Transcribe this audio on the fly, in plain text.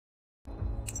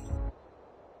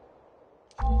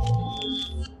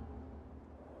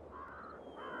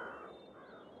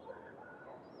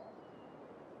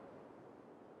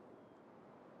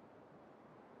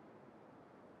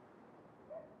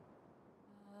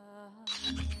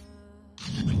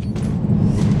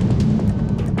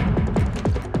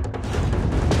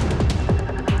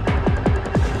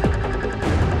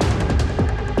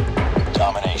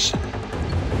Domination.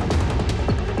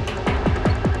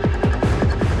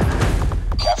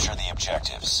 Capture the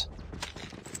objectives.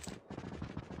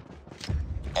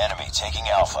 Enemy taking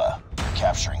Alpha. We're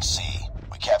capturing C.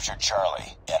 We captured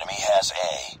Charlie. Enemy has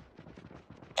A.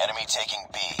 Enemy taking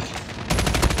B.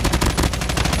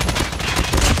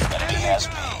 Enemy has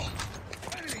B.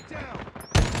 Enemy down!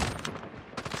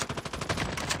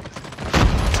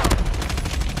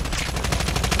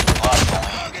 Lost the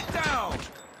lead. Target down!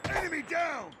 Enemy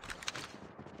down!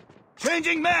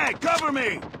 Changing mag! Cover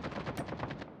me!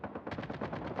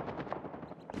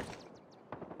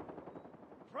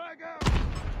 Frag out!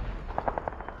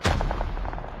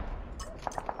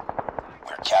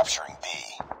 We're capturing B.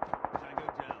 Tango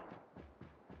down.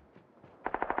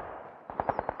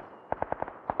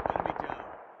 Enemy down.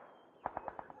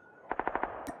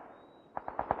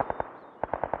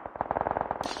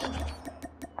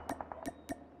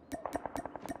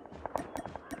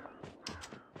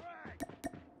 Frag!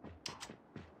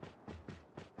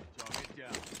 Target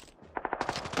down.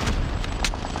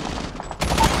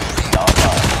 UAV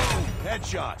online.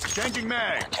 Headshot. Changing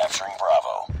mag. We're capturing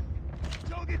Bravo.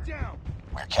 Target down.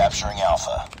 We're capturing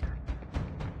Alpha.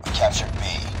 We captured B.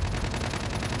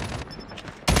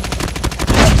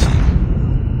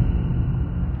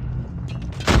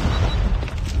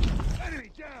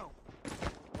 Enemy down.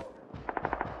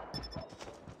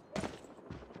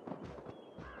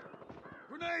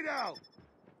 Grenade out.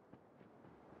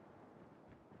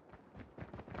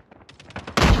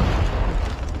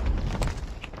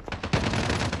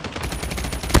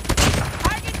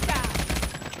 Target down.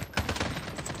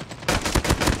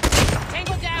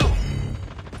 Tango down.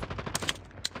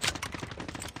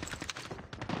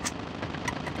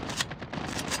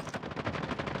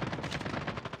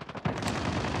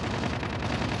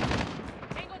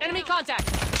 Enemy contact.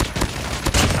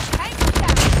 Tango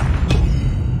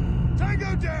down.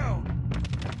 Tango down.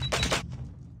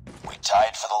 We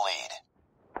tied for the lead.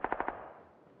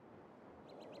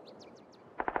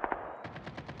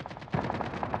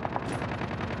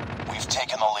 We've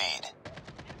taken the lead.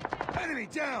 Enemy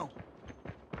down.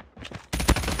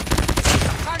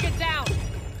 Target down.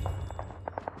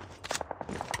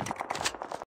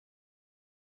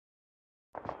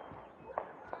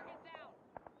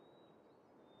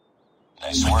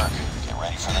 Nice work. Get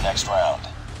ready for the next round.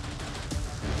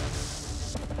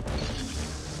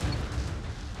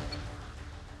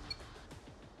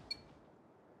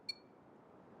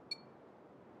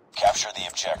 Capture the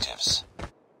objectives.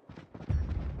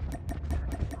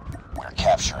 We're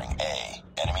capturing A.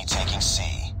 Enemy taking C.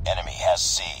 Enemy has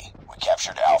C. We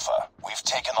captured Alpha. We've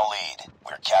taken the lead.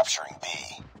 We're capturing B.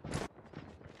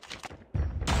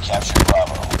 We captured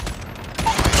Bravo.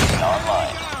 UAV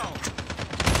online.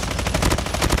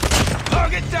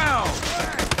 Target down.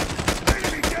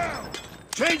 Enemy down.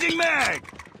 Changing mag.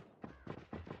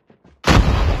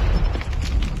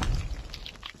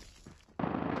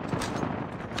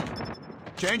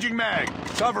 Changing mag.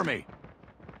 Cover me.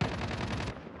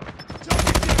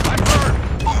 I'm hurt.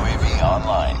 UAV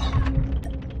online.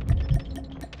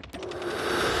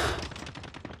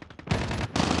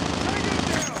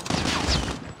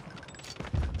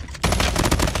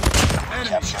 Enemy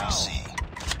Capturing down. C.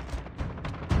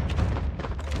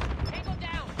 Tango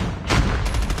down.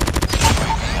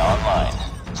 UAV online.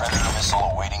 Predator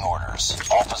missile awaiting orders.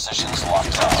 All positions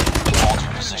locked down. Hold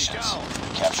your positions.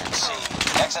 We captured C.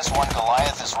 XS-1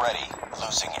 Goliath is ready.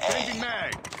 Losing Changing A.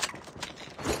 mag.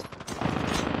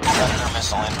 Predator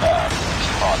missile inbound.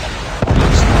 Keep on them.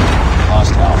 We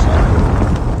lost Alpha.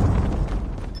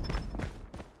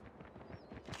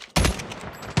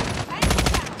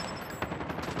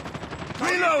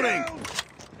 Reloading.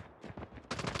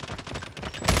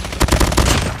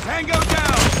 Tango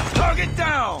down. Target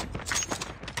down.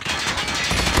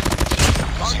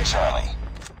 Losing Charlie.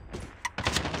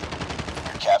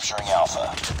 We're capturing Alpha.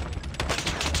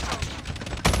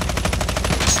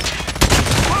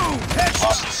 Boom. Headshot.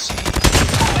 Lost C.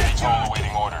 Total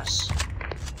awaiting orders.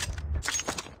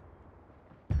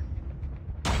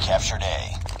 We captured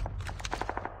A.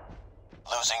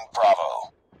 Losing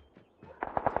Bravo.